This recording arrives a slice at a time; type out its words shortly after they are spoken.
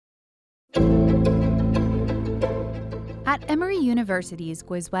At Emory University's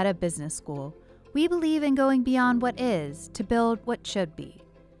Goizueta Business School, we believe in going beyond what is to build what should be.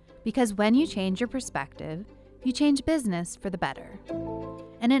 Because when you change your perspective, you change business for the better.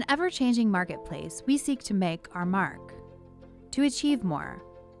 In an ever-changing marketplace, we seek to make our mark. To achieve more,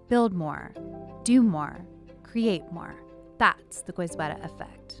 build more, do more, create more. That's the Goizueta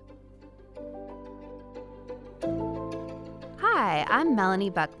effect. Hi, I'm Melanie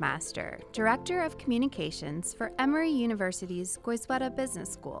Buckmaster, Director of Communications for Emory University's Goizueta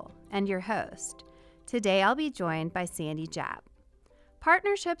Business School, and your host. Today I'll be joined by Sandy Japp.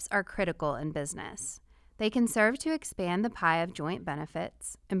 Partnerships are critical in business. They can serve to expand the pie of joint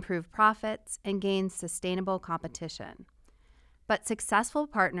benefits, improve profits, and gain sustainable competition. But successful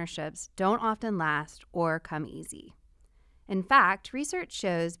partnerships don't often last or come easy. In fact, research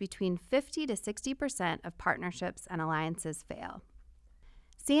shows between 50 to 60% of partnerships and alliances fail.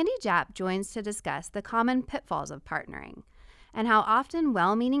 Sandy Japp joins to discuss the common pitfalls of partnering and how often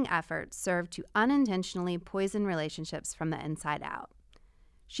well-meaning efforts serve to unintentionally poison relationships from the inside out.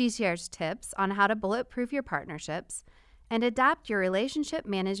 She shares tips on how to bulletproof your partnerships and adapt your relationship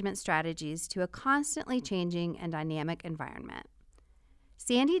management strategies to a constantly changing and dynamic environment.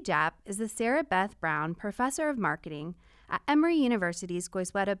 Sandy Japp is the Sarah Beth Brown Professor of Marketing at Emory University's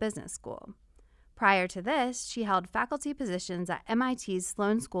Goizueta Business School. Prior to this, she held faculty positions at MIT's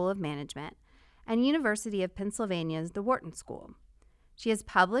Sloan School of Management and University of Pennsylvania's The Wharton School. She has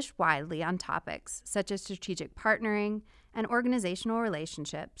published widely on topics such as strategic partnering and organizational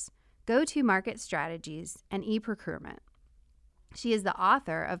relationships, go-to-market strategies, and e-procurement. She is the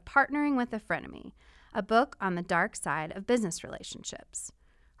author of Partnering with a Frenemy, a book on the dark side of business relationships.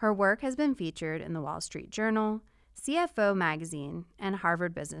 Her work has been featured in the Wall Street Journal, CFO Magazine, and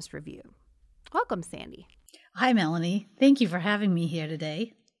Harvard Business Review. Welcome, Sandy. Hi, Melanie. Thank you for having me here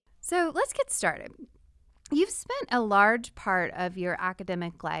today. So let's get started. You've spent a large part of your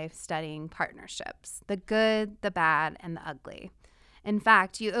academic life studying partnerships, the good, the bad, and the ugly. In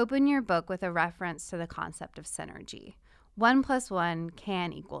fact, you open your book with a reference to the concept of synergy. 1 + 1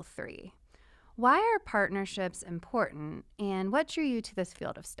 can equal 3. Why are partnerships important, and what drew you to this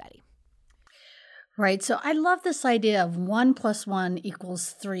field of study? Right. So I love this idea of 1 + 1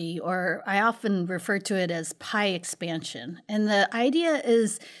 = 3, or I often refer to it as pie expansion. And the idea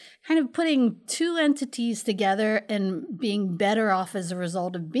is kind of putting two entities together and being better off as a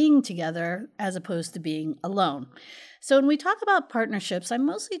result of being together as opposed to being alone. So when we talk about partnerships, I'm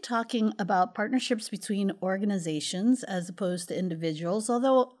mostly talking about partnerships between organizations as opposed to individuals,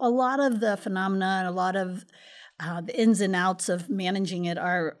 although a lot of the phenomena and a lot of the ins and outs of managing it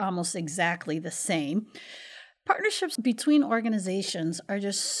are almost exactly the same. Partnerships between organizations are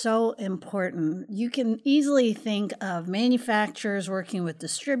just so important. You can easily think of manufacturers working with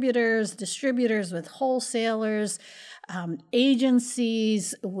distributors, distributors with wholesalers,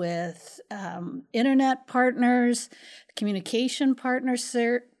 agencies with internet partners, communication partners,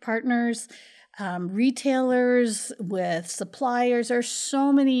 retailers with suppliers. There are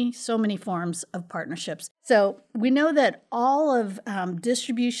so many forms of partnerships. So we know that all of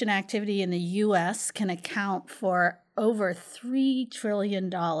distribution activity in the U.S. can account for over $3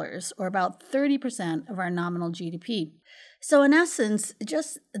 trillion, or about 30% of our nominal GDP. So in essence,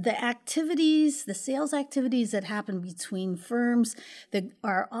 just the activities, the sales activities that happen between firms that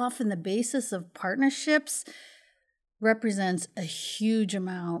are often the basis of partnerships represents a huge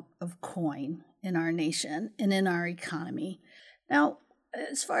amount of coin in our nation and in our economy. Now,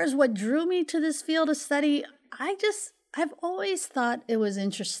 as far as what drew me to this field of study, I've always thought it was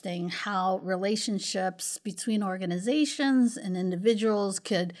interesting how relationships between organizations and individuals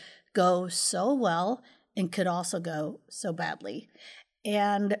could go so well and could also go so badly.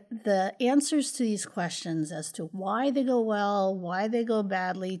 And the answers to these questions as to why they go well, why they go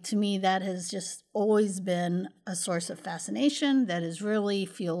badly, to me, that has just always been a source of fascination that has really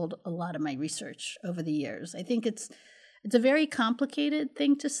fueled a lot of my research over the years. I think it's a very complicated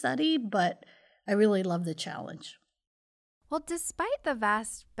thing to study, but I really love the challenge. Well, despite the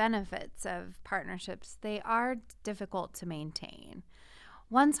vast benefits of partnerships, they are difficult to maintain.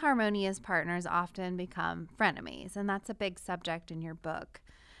 Once harmonious partners often become frenemies, and that's a big subject in your book.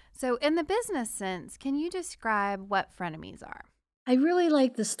 So in the business sense, can you describe what frenemies are? I really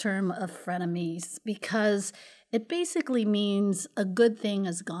like this term of frenemies because it basically means a good thing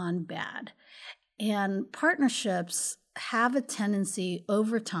has gone bad. And partnerships have a tendency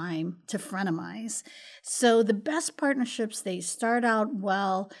over time to frenemize. So the best partnerships, they start out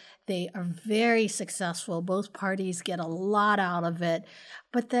well, they are very successful, both parties get a lot out of it,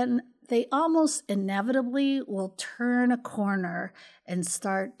 but then they almost inevitably will turn a corner and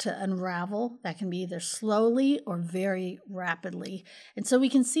start to unravel. That can be either slowly or very rapidly. And so we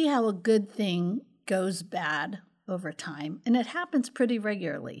can see how a good thing goes bad over time, and it happens pretty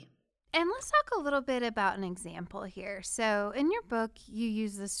regularly. And let's talk a little bit about an example here. So in your book, you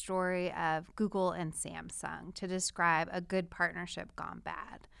use the story of Google and Samsung to describe a good partnership gone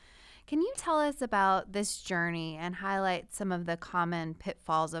bad. Can you tell us about this journey and highlight some of the common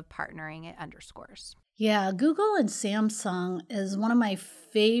pitfalls of partnering it underscores? Yeah, Google and Samsung is one of my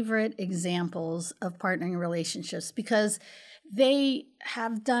favorite examples of partnering relationships because they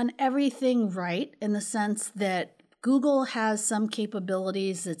have done everything right in the sense that Google has some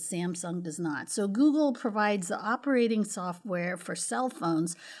capabilities that Samsung does not. So Google provides the operating software for cell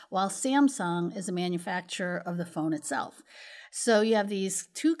phones, while Samsung is a manufacturer of the phone itself. So you have these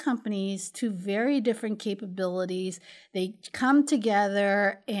two companies, two very different capabilities. They come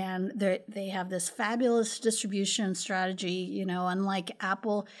together and they have this fabulous distribution strategy. Unlike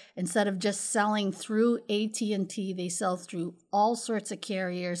Apple, instead of just selling through AT&T, they sell through all sorts of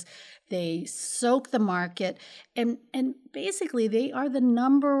carriers. They soak the market, and basically they are the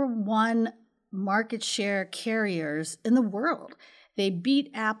number one market share carriers in the world. They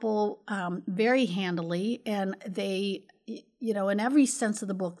beat Apple very handily, and they, in every sense of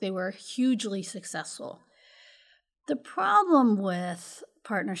the book, they were hugely successful. The problem with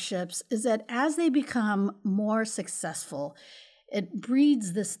partnerships is that as they become more successful, it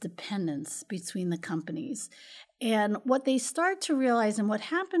breeds this dependence between the companies. And what they start to realize, and what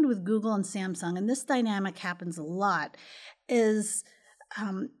happened with Google and Samsung, and this dynamic happens a lot, is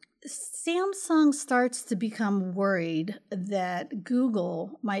Samsung starts to become worried that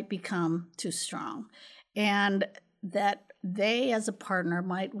Google might become too strong and that they as a partner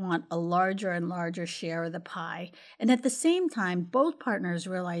might want a larger and larger share of the pie. And at the same time, both partners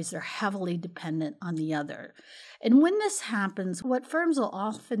realize they're heavily dependent on the other. And when this happens, what firms will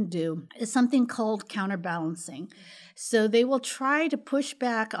often do is something called counterbalancing. So they will try to push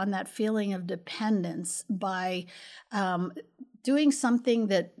back on that feeling of dependence by doing something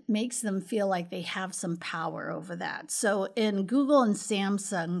that makes them feel like they have some power over that. So in Google and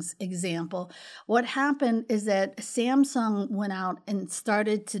Samsung's example, what happened is that Samsung went out and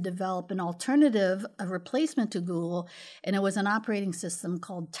started to develop an alternative, a replacement to Google, and it was an operating system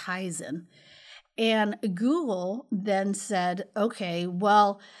called Tizen. And Google then said, okay,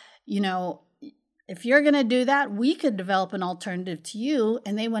 well, if you're going to do that, we could develop an alternative to you.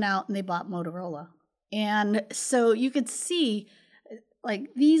 And they went out and they bought Motorola. And so you could see,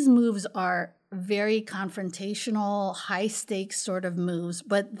 these moves are very confrontational, high-stakes sort of moves,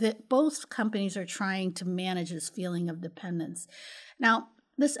 but both companies are trying to manage this feeling of dependence. Now,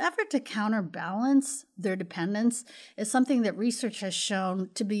 this effort to counterbalance their dependence is something that research has shown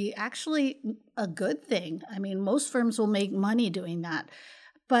to be actually a good thing. I mean, most firms will make money doing that.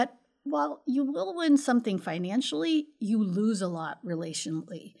 But while you will win something financially, you lose a lot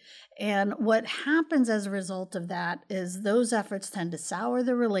relationally. And what happens as a result of that is those efforts tend to sour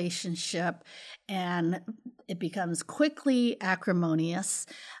the relationship, and it becomes quickly acrimonious.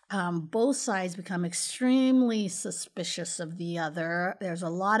 Both sides become extremely suspicious of the other. There's a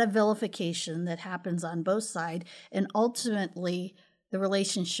lot of vilification that happens on both sides, and ultimately the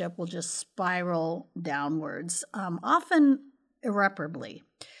relationship will just spiral downwards, often irreparably.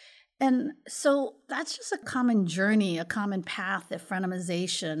 And so that's just a common journey, a common path that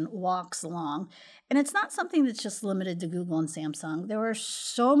frenemization walks along. And it's not something that's just limited to Google and Samsung. There are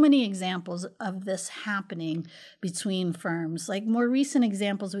so many examples of this happening between firms. Like more recent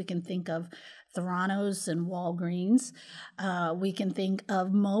examples we can think of, Theranos and Walgreens. We can think of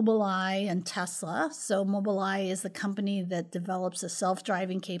Mobileye and Tesla. So Mobileye is the company that develops a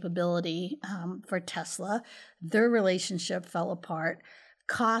self-driving capability for Tesla. Their relationship fell apart.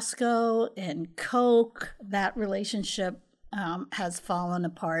 Costco and Coke, that relationship has fallen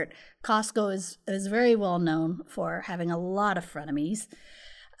apart. Costco is very well known for having a lot of frenemies.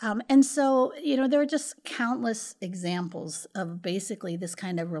 And so, there are just countless examples of basically this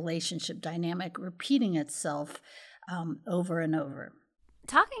kind of relationship dynamic repeating itself over and over.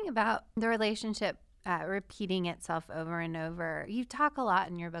 Talking about the relationship repeating itself over and over, you talk a lot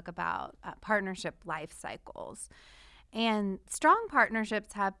in your book about partnership life cycles. And strong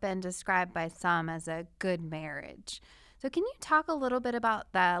partnerships have been described by some as a good marriage. So can you talk a little bit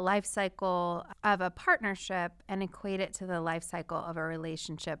about the life cycle of a partnership and equate it to the life cycle of a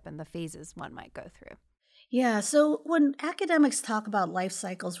relationship and the phases one might go through? Yeah, so when academics talk about life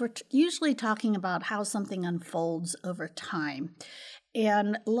cycles, we're usually talking about how something unfolds over time.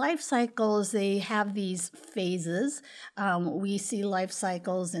 And life cycles, they have these phases. We see life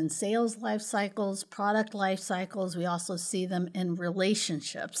cycles in sales life cycles, product life cycles. We also see them in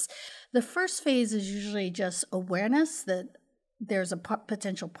relationships. The first phase is usually just awareness that there's a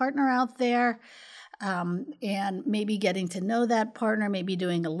potential partner out there. And maybe getting to know that partner, maybe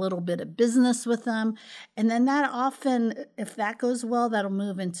doing a little bit of business with them. And then that often, if that goes well, that'll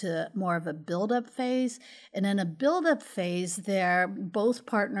move into more of a build-up phase. And in a build-up phase there, both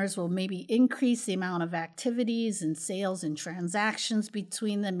partners will maybe increase the amount of activities and sales and transactions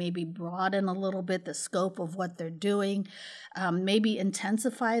between them, maybe broaden a little bit the scope of what they're doing, maybe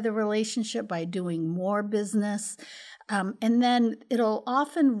intensify the relationship by doing more business. And then it'll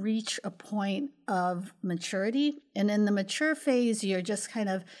often reach a point of maturity. And in the mature phase, you're just kind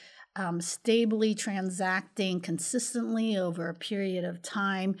of stably transacting consistently over a period of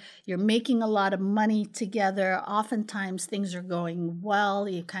time. You're making a lot of money together. Oftentimes things are going well.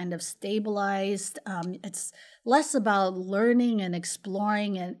 You kind of stabilized. It's less about learning and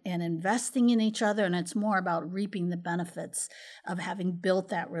exploring and investing in each other, and it's more about reaping the benefits of having built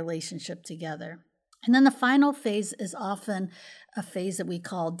that relationship together. And then the final phase is often a phase that we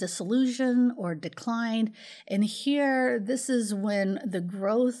call disillusion or decline. And here, this is when the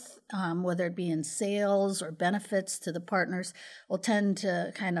growth, whether it be in sales or benefits to the partners, will tend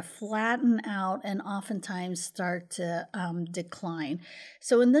to kind of flatten out and oftentimes start to decline.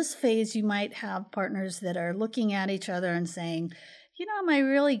 So in this phase, you might have partners that are looking at each other and saying, am I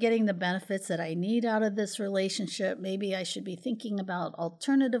really getting the benefits that I need out of this relationship? Maybe I should be thinking about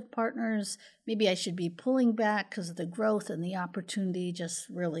alternative partners. Maybe I should be pulling back because the growth and the opportunity just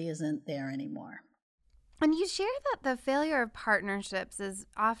really isn't there anymore. And you share that the failure of partnerships is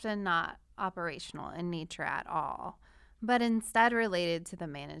often not operational in nature at all, but instead related to the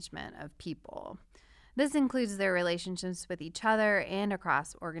management of people. This includes their relationships with each other and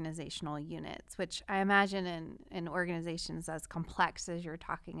across organizational units, which I imagine in organizations as complex as you're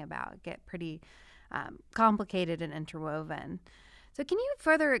talking about get pretty complicated and interwoven. So can you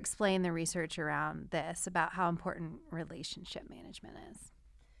further explain the research around this, about how important relationship management is?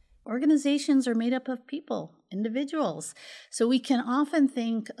 Organizations are made up of people, individuals. So we can often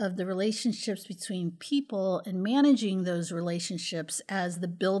think of the relationships between people and managing those relationships as the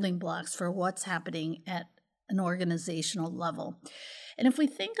building blocks for what's happening at an organizational level. And if we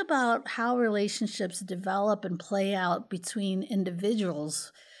think about how relationships develop and play out between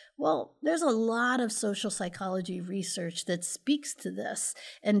individuals, well, there's a lot of social psychology research that speaks to this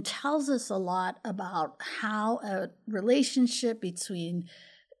and tells us a lot about how a relationship between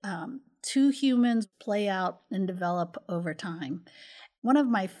two humans play out and develop over time. One of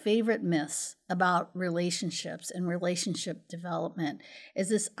my favorite myths about relationships and relationship development is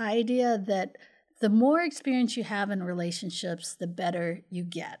this idea that the more experience you have in relationships, the better you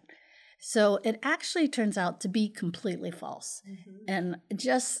get. So it actually turns out to be completely false. Mm-hmm. And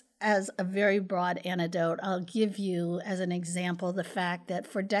just as a very broad anecdote, I'll give you as an example the fact that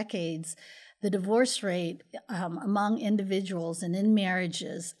for decades, the divorce rate among individuals and in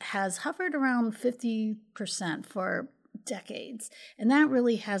marriages has hovered around 50% for decades, and that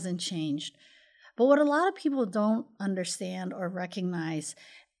really hasn't changed. But what a lot of people don't understand or recognize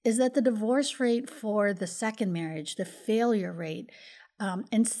is that the divorce rate for the second marriage, the failure rate,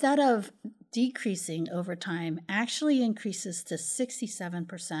 instead of decreasing over time, actually increases to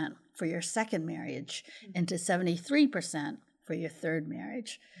 67% for your second marriage and to 73% for your third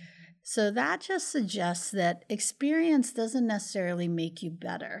marriage. So that just suggests that experience doesn't necessarily make you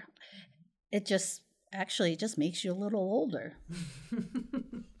better. It just makes you a little older.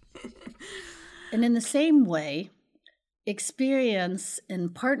 And in the same way, experience in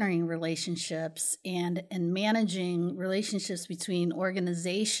partnering relationships and in managing relationships between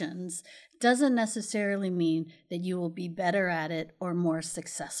organizations doesn't necessarily mean that you will be better at it or more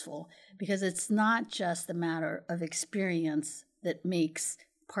successful, because it's not just a matter of experience that makes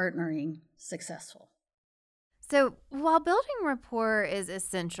partnering successful. So while building rapport is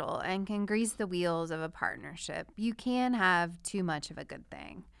essential and can grease the wheels of a partnership, you can have too much of a good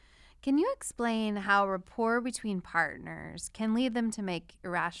thing. Can you explain how rapport between partners can lead them to make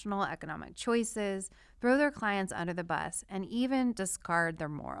irrational economic choices, throw their clients under the bus, and even discard their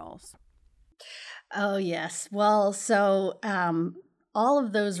morals? Oh, yes. Well, so all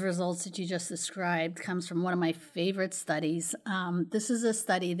of those results that you just described comes from one of my favorite studies. This is a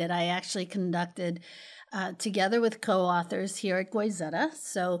study that I actually conducted together with co-authors here at Goizetta.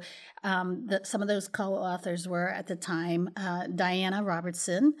 So some of those co-authors were at the time Diana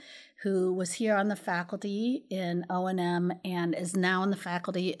Robertson, who was here on the faculty in O&M and is now on the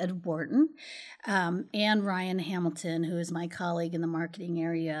faculty at Wharton, and Ryan Hamilton, who is my colleague in the marketing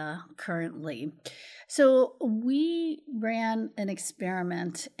area currently. So we ran an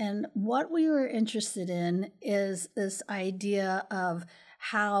experiment, and what we were interested in is this idea of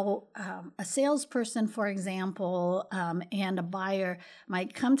how a salesperson, for example, and a buyer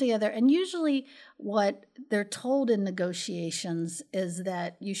might come together. And usually what they're told in negotiations is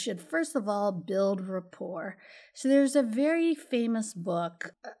that you should, first of all, build rapport. So there's a very famous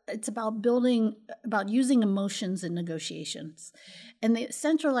book. It's about using emotions in negotiations. And the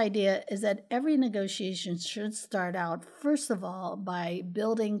central idea is that every negotiation should start out, first of all, by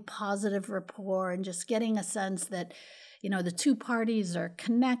building positive rapport and just getting a sense that the two parties are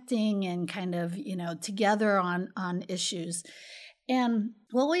connecting and kind of, together on issues. And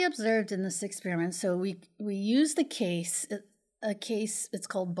what we observed in this experiment, so we used a case, it's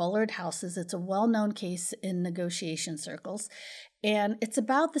called Bullard Houses. It's a well-known case in negotiation circles. And it's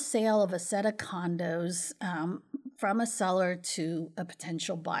about the sale of a set of condos from a seller to a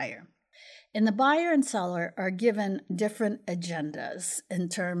potential buyer. And the buyer and seller are given different agendas in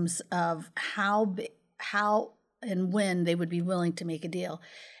terms of how and when they would be willing to make a deal.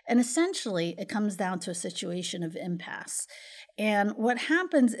 And essentially, it comes down to a situation of impasse. And what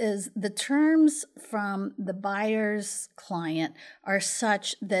happens is the terms from the buyer's client are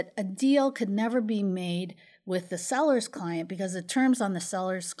such that a deal could never be made with the seller's client because the terms on the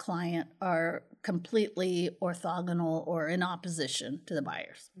seller's client are completely orthogonal or in opposition to the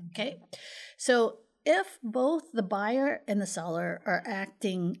buyer's. Okay? So if both the buyer and the seller are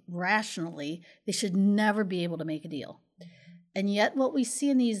acting rationally, they should never be able to make a deal. And yet what we see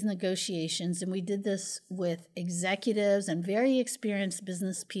in these negotiations, and we did this with executives and very experienced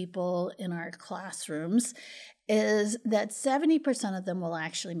business people in our classrooms, is that 70% of them will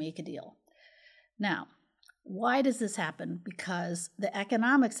actually make a deal. Now, why does this happen? Because the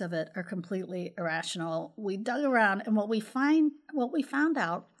economics of it are completely irrational. We dug around, and what we found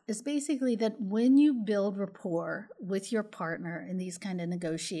out is basically that when you build rapport with your partner in these kind of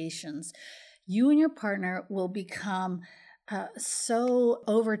negotiations, you and your partner will become so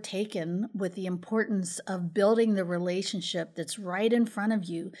overtaken with the importance of building the relationship that's right in front of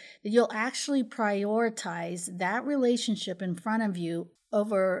you that you'll actually prioritize that relationship in front of you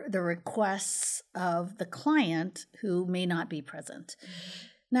over the requests of the client who may not be present. Mm-hmm.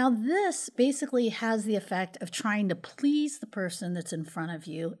 Now, this basically has the effect of trying to please the person that's in front of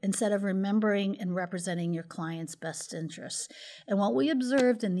you instead of remembering and representing your client's best interests. And what we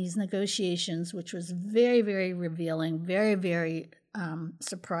observed in these negotiations, which was very, very revealing, very, very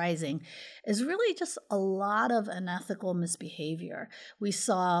surprising, is really just a lot of unethical misbehavior. We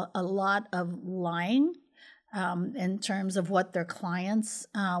saw a lot of lying in terms of what their clients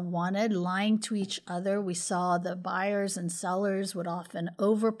wanted, lying to each other. We saw the buyers and sellers would often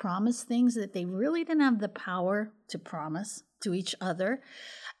overpromise things that they really didn't have the power to promise to each other.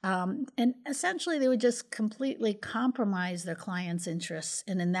 And essentially, they would just completely compromise their clients' interests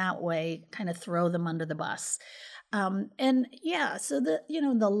and in that way kind of throw them under the bus. So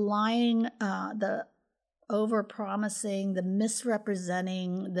the lying, the over-promising, the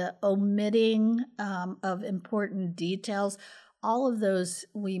misrepresenting, the omitting of important details, all of those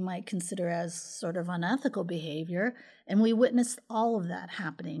we might consider as sort of unethical behavior. And we witnessed all of that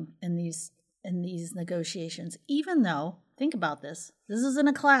happening in these negotiations, even though, think about this is in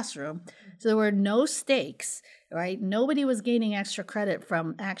a classroom, so there were no stakes, right? Nobody was gaining extra credit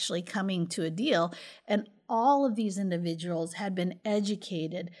from actually coming to a deal. And all of these individuals had been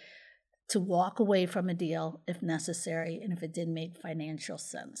educated to walk away from a deal if necessary and if it didn't make financial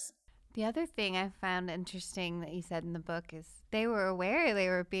sense. The other thing I found interesting that you said in the book is they were aware they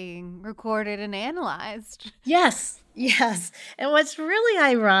were being recorded and analyzed. Yes. And what's really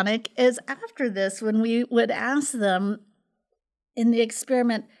ironic is after this, when we would ask them in the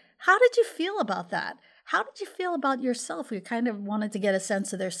experiment, how did you feel about that? How did you feel about yourself? We kind of wanted to get a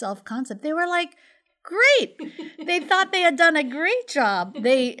sense of their self-concept. They were like, great. They thought they had done a great job.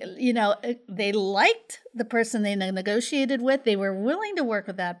 They liked the person they negotiated with. They were willing to work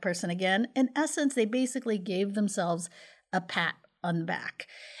with that person again. In essence, they basically gave themselves a pat on the back.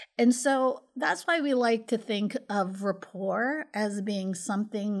 And so that's why we like to think of rapport as being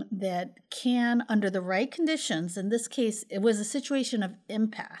something that can, under the right conditions, in this case, it was a situation of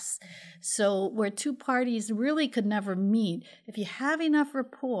impasse. So where two parties really could never meet, if you have enough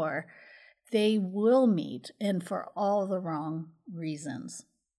rapport, they will meet, and for all the wrong reasons.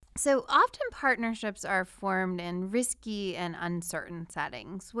 So often partnerships are formed in risky and uncertain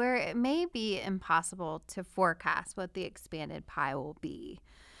settings where it may be impossible to forecast what the expanded pie will be.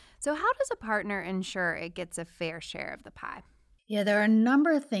 So, how does a partner ensure it gets a fair share of the pie? Yeah, there are a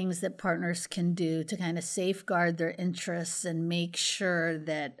number of things that partners can do to kind of safeguard their interests and make sure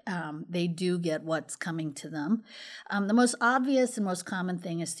that they do get what's coming to them. The most obvious and most common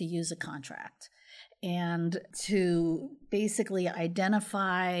thing is to use a contract and to basically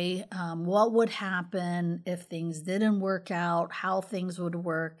identify what would happen if things didn't work out, how things would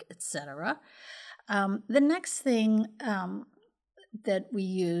work, etc. The next thing that we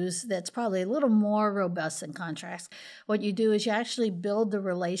use that's probably a little more robust than contracts. What you do is you actually build the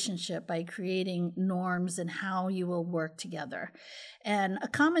relationship by creating norms and how you will work together. And a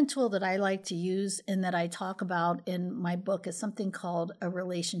common tool that I like to use and that I talk about in my book is something called a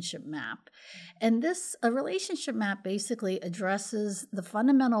relationship map. And a relationship map basically addresses the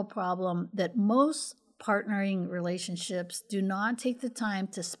fundamental problem that most partnering relationships do not take the time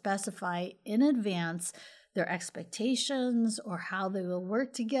to specify in advance their expectations or how they will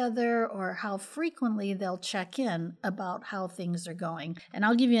work together or how frequently they'll check in about how things are going. And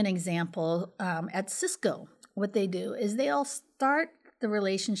I'll give you an example. At Cisco, what they do is they'll start the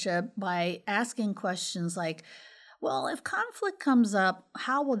relationship by asking questions like, well, if conflict comes up,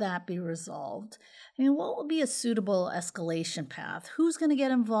 how will that be resolved? I mean, what will be a suitable escalation path? Who's going to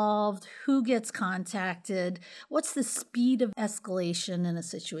get involved? Who gets contacted? What's the speed of escalation in a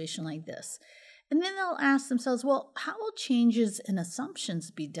situation like this? And then they'll ask themselves, well, how will changes in assumptions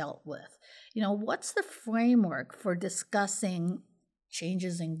be dealt with? What's the framework for discussing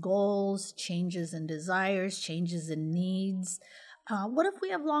changes in goals, changes in desires, changes in needs? What if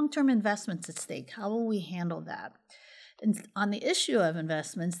we have long-term investments at stake? How will we handle that? And on the issue of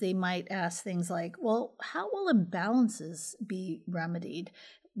investments, they might ask things like, well, how will imbalances be remedied?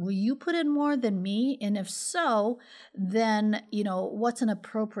 Will you put in more than me? And if so, then, what's an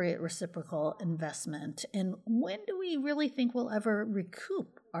appropriate reciprocal investment? And when do we really think we'll ever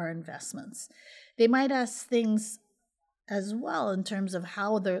recoup our investments? They might ask things as well in terms of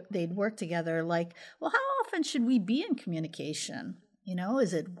how they'd work together, like, well, how often should we be in communication?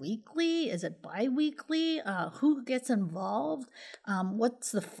 Is it weekly? Is it bi-weekly? Who gets involved?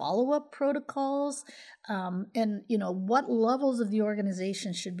 What's the follow-up protocols? And what levels of the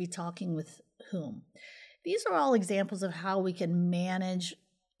organization should be talking with whom? These are all examples of how we can manage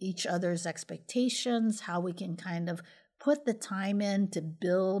each other's expectations, how we can kind of put the time in to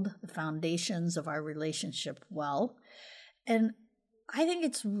build the foundations of our relationship well. And I think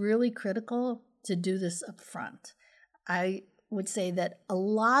it's really critical to do this up front. I would say that a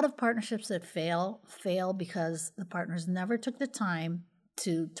lot of partnerships that fail because the partners never took the time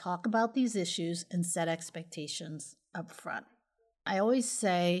to talk about these issues and set expectations up front. I always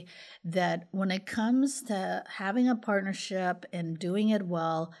say that when it comes to having a partnership and doing it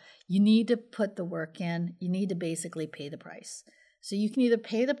well, you need to put the work in. You need to basically pay the price. So you can either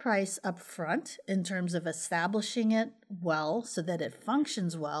pay the price up front in terms of establishing it well so that it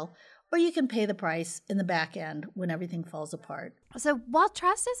functions well, or you can pay the price in the back end when everything falls apart. So while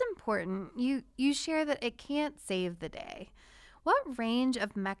trust is important, you share that it can't save the day. What range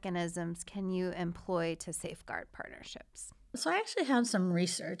of mechanisms can you employ to safeguard partnerships? So I actually have some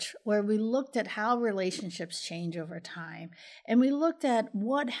research where we looked at how relationships change over time. And we looked at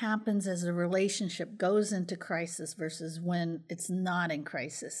what happens as a relationship goes into crisis versus when it's not in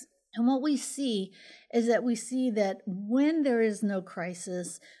crisis. And what we see is that when there is no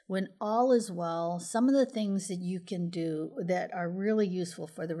crisis, when all is well, some of the things that you can do that are really useful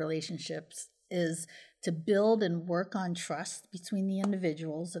for the relationships is to build and work on trust between the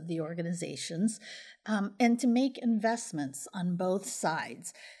individuals of the organizations, and to make investments on both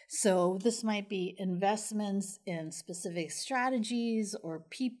sides. So this might be investments in specific strategies or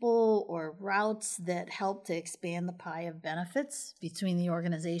people or routes that help to expand the pie of benefits between the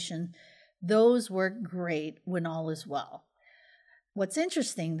organization. Those work great when all is well. What's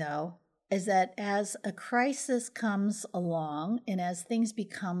interesting, though, is that as a crisis comes along and as things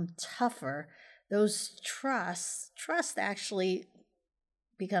become tougher, those trust actually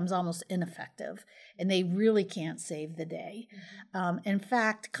becomes almost ineffective, and they really can't save the day. In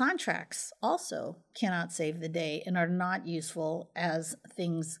fact, contracts also cannot save the day and are not useful as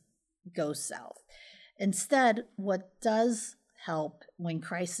things go south. Instead, what does help when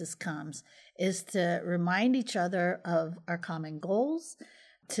crisis comes is to remind each other of our common goals,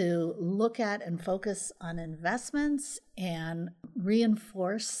 to look at and focus on investments and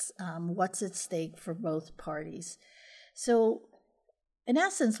reinforce what's at stake for both parties. So in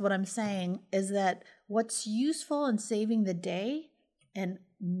essence, what I'm saying is that what's useful in saving the day and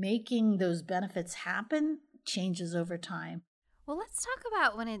making those benefits happen changes over time. Well, let's talk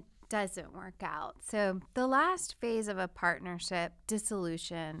about when it doesn't work out. So, the last phase of a partnership,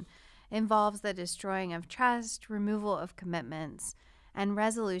 dissolution, involves the destroying of trust, removal of commitments, and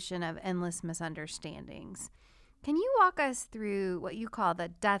resolution of endless misunderstandings. Can you walk us through what you call the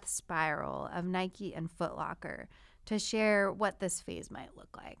death spiral of Nike and Foot Locker to share what this phase might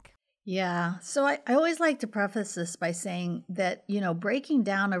look like? Yeah. So I always like to preface this by saying that, breaking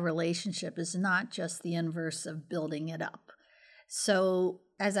down a relationship is not just the inverse of building it up. So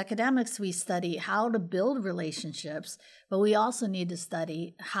as academics, we study how to build relationships, but we also need to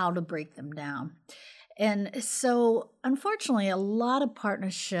study how to break them down. And so, unfortunately, a lot of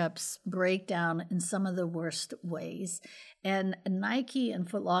partnerships break down in some of the worst ways. And Nike and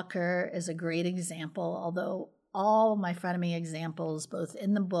Foot Locker is a great example, although all my frenemy examples, both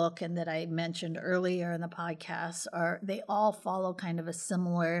in the book and that I mentioned earlier in the podcast, they all follow kind of a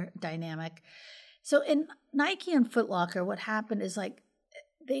similar dynamic. So in Nike and Foot Locker, what happened is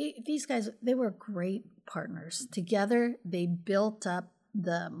these guys, they were great partners. Together, they built up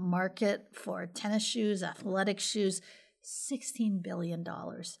the market for tennis shoes, athletic shoes, $16 billion.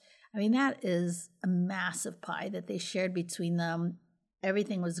 I mean, that is a massive pie that they shared between them.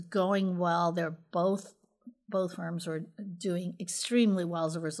 Everything was going well. They're both firms were doing extremely well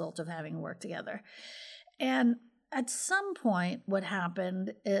as a result of having worked together. And at some point, what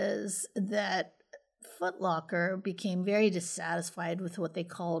happened is that Foot Locker became very dissatisfied with what they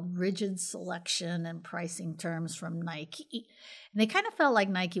called rigid selection and pricing terms from Nike. And they kind of felt like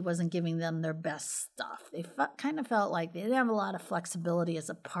Nike wasn't giving them their best stuff. They kind of felt like they didn't have a lot of flexibility as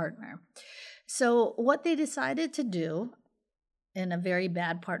a partner. So what they decided to do, in a very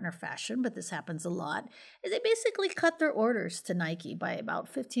bad partner fashion, but this happens a lot, is they basically cut their orders to Nike by about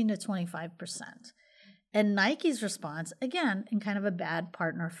 15 to 25%. And Nike's response, again, in kind of a bad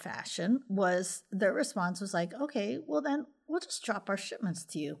partner fashion, their response was like, okay, well then we'll just drop our shipments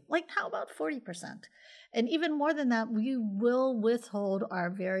to you. Like, how about 40%? And even more than that, we will withhold our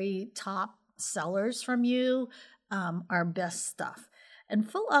very top sellers from you, our best stuff. And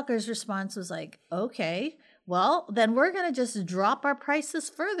Foot Locker's response was like, okay, well, then we're going to just drop our prices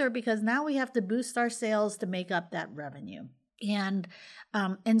further because now we have to boost our sales to make up that revenue. And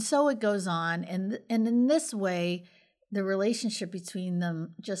so it goes on. And in this way, the relationship between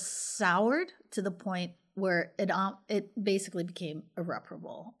them just soured to the point where it basically became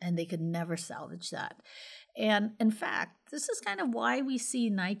irreparable and they could never salvage that. And in fact, this is kind of why we see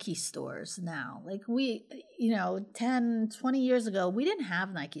Nike stores now. Like 10, 20 years ago, we didn't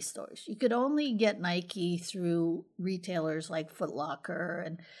have Nike stores. You could only get Nike through retailers like Foot Locker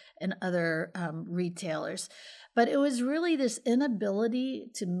and other retailers. But it was really this inability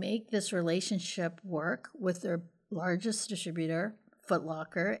to make this relationship work with their largest distributor, Foot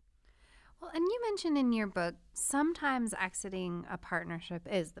Locker. Well, and you mentioned in your book, sometimes exiting a partnership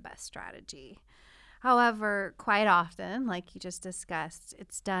is the best strategy. However, quite often, like you just discussed,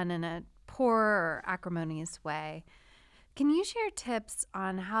 it's done in a poor or acrimonious way. Can you share tips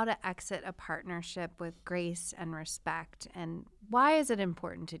on how to exit a partnership with grace and respect, and why is it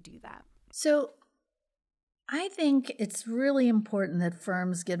important to do that? So I think it's really important that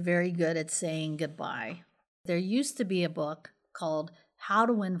firms get very good at saying goodbye. There used to be a book called How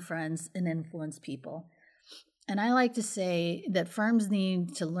to Win Friends and Influence People. And I like to say that firms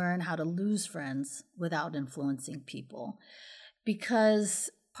need to learn how to lose friends without influencing people, because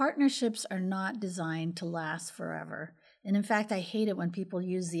partnerships are not designed to last forever. And in fact, I hate it when people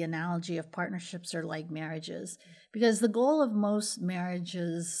use the analogy of partnerships are like marriages, because the goal of most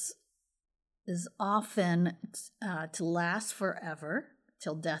marriages is often to last forever,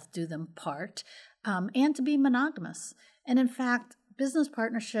 till death do them part, and to be monogamous. And in fact, business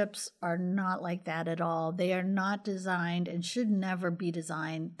partnerships are not like that at all. They are not designed and should never be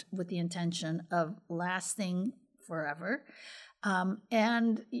designed with the intention of lasting forever.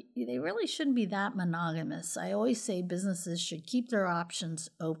 And they really shouldn't be that monogamous. I always say businesses should keep their options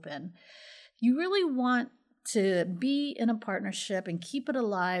open. You really want to be in a partnership and keep it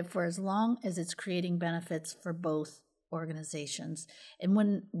alive for as long as it's creating benefits for both organizations. And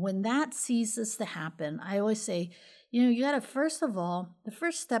when that ceases to happen, I always say, you got to, first of all, the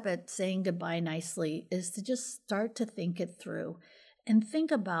first step at saying goodbye nicely is to just start to think it through and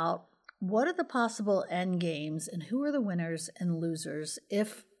think about what are the possible end games and who are the winners and losers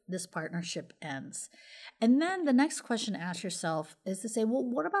if this partnership ends. And then the next question to ask yourself is to say, well,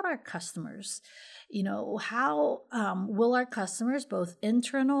 what about our customers? How will our customers, both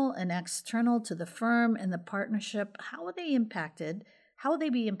internal and external to the firm and the partnership, how will they be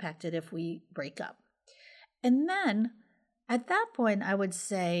impacted if we break up? And then At that point, I would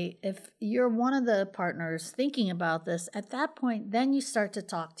say if you're one of the partners thinking about this, at that point, then you start to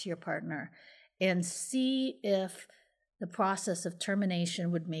talk to your partner and see if the process of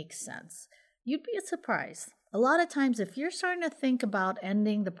termination would make sense. You'd be surprised. A lot of times, if you're starting to think about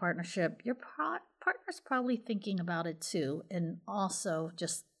ending the partnership, your partner's probably thinking about it too, and also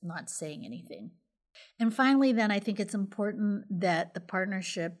just not saying anything. And finally, then I think it's important that the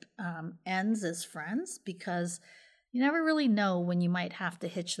partnership ends as friends, because you never really know when you might have to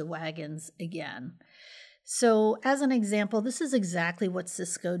hitch the wagons again. So, as an example, this is exactly what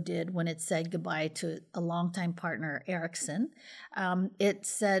Cisco did when it said goodbye to a longtime partner, Ericsson.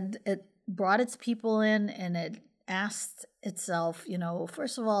 It brought its people in and it asked itself,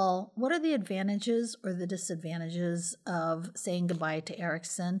 first of all, what are the advantages or the disadvantages of saying goodbye to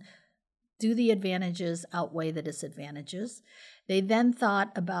Ericsson? Do the advantages outweigh the disadvantages? They then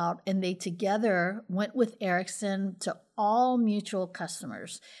thought about, and they together went with Ericsson to all mutual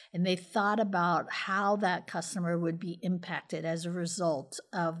customers, and they thought about how that customer would be impacted as a result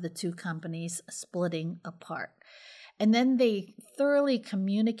of the two companies splitting apart. And then they thoroughly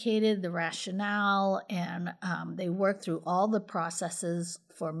communicated the rationale, and they worked through all the processes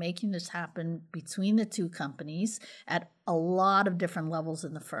for making this happen between the two companies at a lot of different levels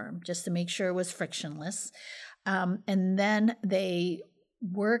in the firm, just to make sure it was frictionless. And then they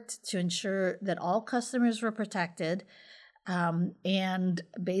worked to ensure that all customers were protected, and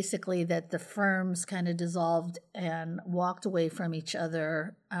basically that the firms kind of dissolved and walked away from each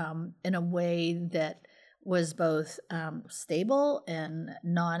other in a way that was both stable and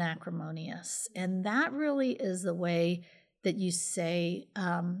non-acrimonious. And that really is the way that you say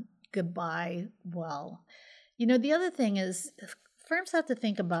goodbye well. The other thing is firms have to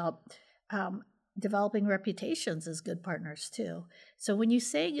think about developing reputations as good partners too. So when you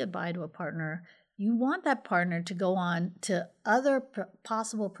say goodbye to a partner, you want that partner to go on to other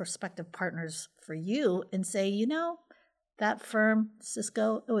possible prospective partners for you and say, that firm,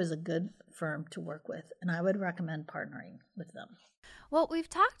 Cisco, it was a good firm to work with, and I would recommend partnering with them. Well, we've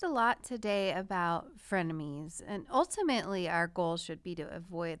talked a lot today about frenemies, and ultimately our goal should be to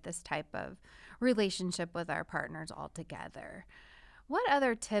avoid this type of relationship with our partners altogether. What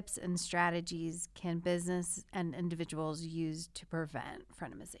other tips and strategies can business and individuals use to prevent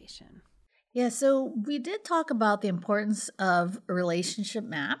frenemization? Yeah, so we did talk about the importance of relationship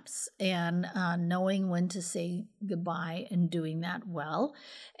maps and knowing when to say goodbye and doing that well.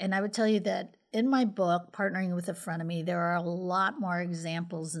 And I would tell you that in my book, Partnering with a Frenemy, there are a lot more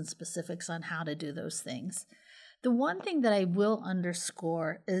examples and specifics on how to do those things. The one thing that I will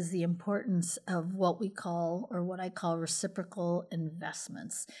underscore is the importance of what I call reciprocal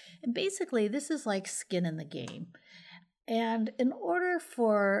investments. And basically, this is like skin in the game. And in order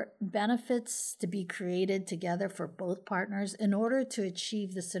for benefits to be created together for both partners, in order to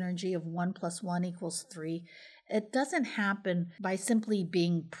achieve the synergy of 1 + 1 = 3, it doesn't happen by simply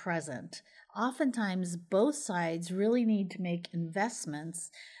being present. Oftentimes, both sides really need to make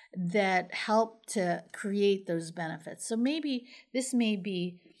investments that help to create those benefits. So maybe this may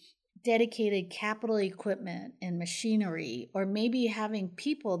be dedicated capital equipment and machinery, or maybe having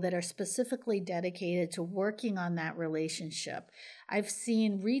people that are specifically dedicated to working on that relationship. I've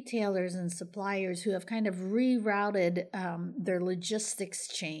seen retailers and suppliers who have kind of rerouted their logistics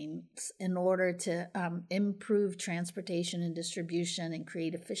chains in order to improve transportation and distribution and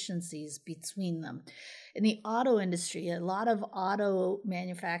create efficiencies between them. In the auto industry, a lot of auto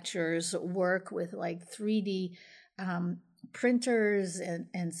manufacturers work with like 3D printers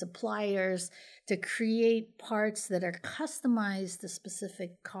and suppliers to create parts that are customized to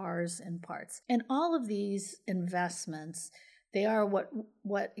specific cars and parts. And all of these investments, they are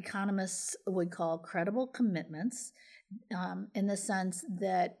what economists would call credible commitments, in the sense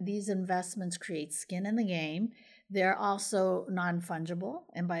that these investments create skin in the game. They're also non-fungible.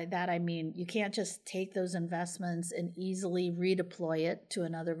 And by that, I mean, you can't just take those investments and easily redeploy it to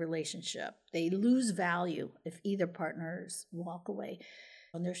another relationship. They lose value if either partners walk away.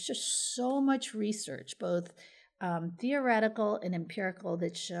 And there's just so much research, both theoretical and empirical,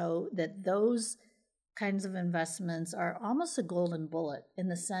 that show that those kinds of investments are almost a golden bullet, in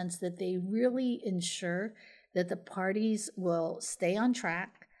the sense that they really ensure that the parties will stay on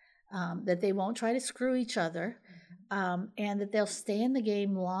track, that they won't try to screw each other, and that they'll stay in the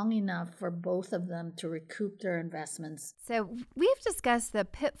game long enough for both of them to recoup their investments. So we've discussed the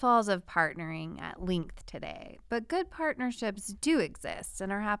pitfalls of partnering at length today, but good partnerships do exist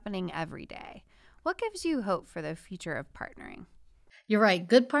and are happening every day. What gives you hope for the future of partnering? You're right.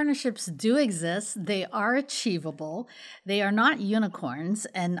 Good partnerships do exist. They are achievable. They are not unicorns.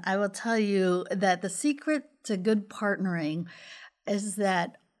 And I will tell you that the secret to good partnering is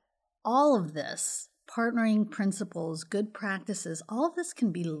that all of this, partnering principles, good practices, all of this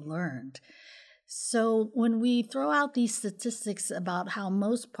can be learned. So when we throw out these statistics about how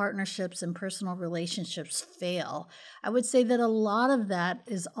most partnerships and personal relationships fail, I would say that a lot of that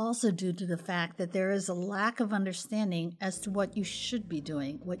is also due to the fact that there is a lack of understanding as to what you should be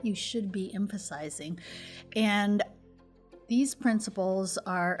doing, what you should be emphasizing. And these principles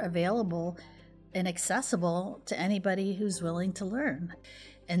are available and accessible to anybody who's willing to learn.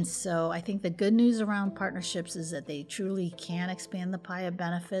 And so I think the good news around partnerships is that they truly can expand the pie of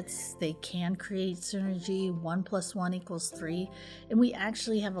benefits. They can create synergy. 1 + 1 = 3. And we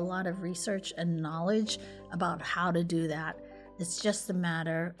actually have a lot of research and knowledge about how to do that. It's just a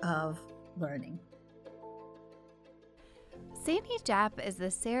matter of learning. Sandy Japp is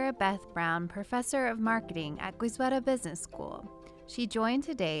the Sarah Beth Brown Professor of Marketing at Goizueta Business School. She joined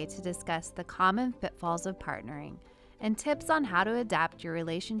today to discuss the common pitfalls of partnering and tips on how to adapt your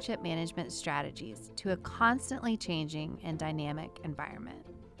relationship management strategies to a constantly changing and dynamic environment.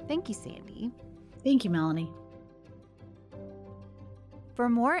 Thank you, Sandy. Thank you, Melanie. For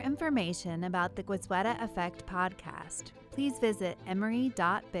more information about the Goizueta Effect podcast, please visit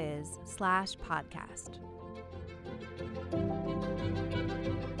emory.biz/podcast.